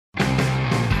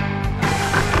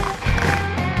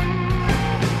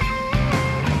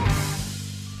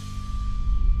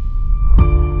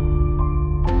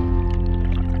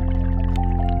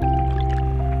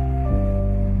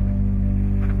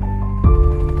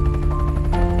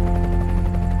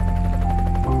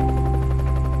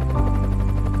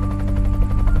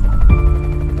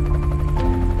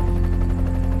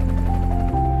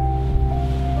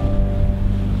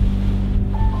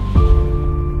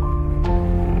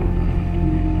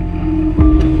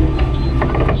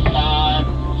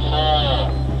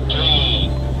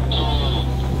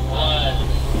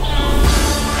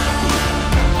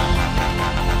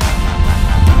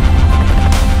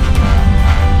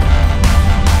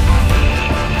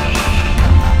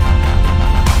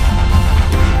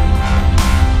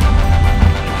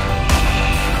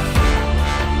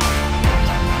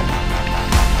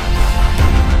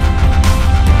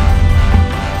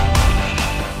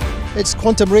It's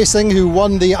Quantum Racing who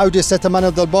won the Audi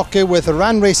Settimana del Bocche, with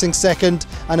Ran Racing second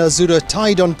and Azzurra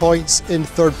tied on points in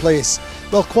third place.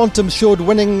 Well, Quantum showed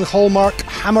winning hallmark,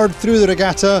 hammered through the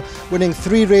regatta, winning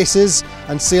 3 races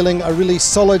and sailing a really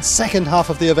solid second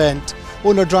half of the event.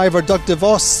 Owner-driver Doug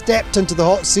DeVos stepped into the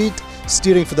hot seat,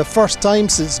 steering for the first time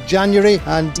since January,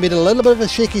 and made a little bit of a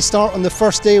shaky start on the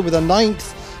first day with a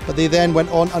 9th, but they then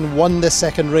went on and won the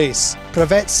second race.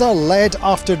 Preveza led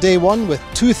after day 1 with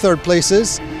 2 third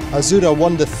places. Azzurra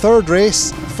won the third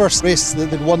race, first race that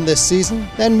they'd won this season.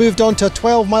 Then moved on to a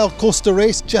 12-mile coaster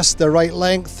race, just the right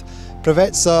length.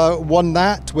 Preveza won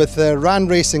that with Ran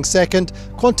Racing second.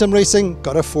 Quantum Racing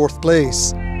got a 4th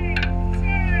place.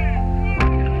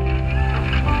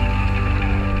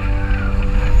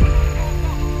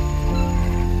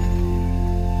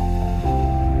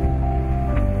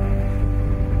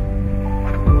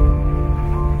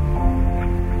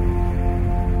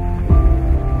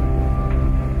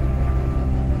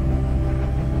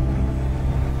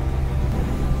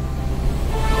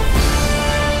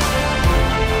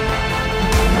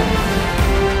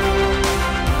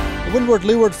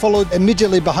 Windward-leeward followed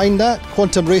immediately behind that.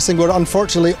 Quantum Racing were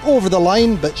unfortunately over the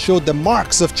line, but showed the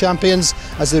marks of champions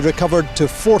as they recovered to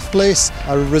 4th place,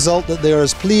 a result that they are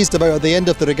as pleased about at the end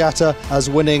of the regatta as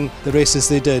winning the races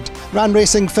they did. Ran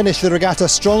Racing finished the regatta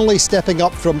strongly, stepping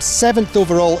up from 7th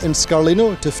overall in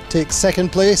Scarlino to take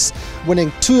 2nd place,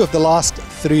 winning 2 of the last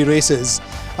 3 races.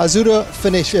 Azzurra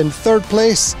finish in 3rd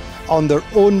place on their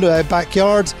own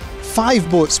backyard. 5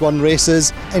 boats won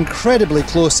races, incredibly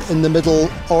close in the middle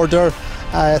order.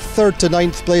 3rd to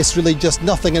 9th place, really just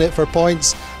nothing in it for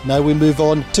points. Now we move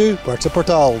on to Puerto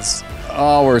Portals.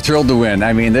 Oh, we're thrilled to win.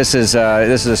 I mean, this is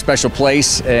a special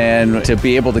place, and to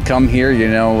be able to come here, you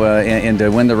know, and to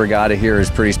win the regatta here is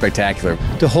pretty spectacular.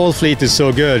 The whole fleet is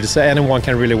so good, so anyone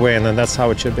can really win, and that's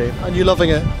how it should be. And you're loving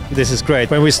it? This is great.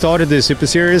 When we started the Super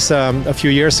Series a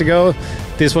few years ago,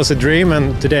 this was a dream,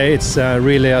 and today it's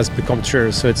really has become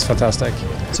true, so it's fantastic.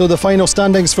 So the final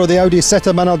standings for the Audi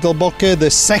Settimana del Bocche,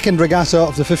 the second regatta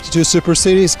of the 52 Super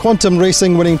Series. Quantum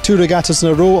Racing winning 2 regattas in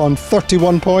a row on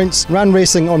 31 points. Ran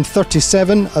Racing on 37.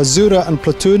 Azzurra and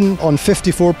Platoon on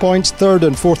 54 points, 3rd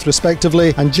and 4th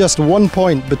respectively, and just 1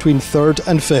 point between 3rd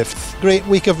and 5th. Great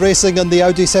week of racing on the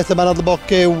Audi Settimana del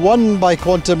Bocche, won by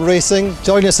Quantum Racing.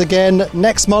 Join us again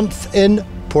next month in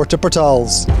Puerto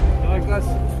Portals.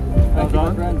 Thank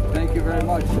you, friend. Thank you very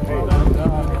much.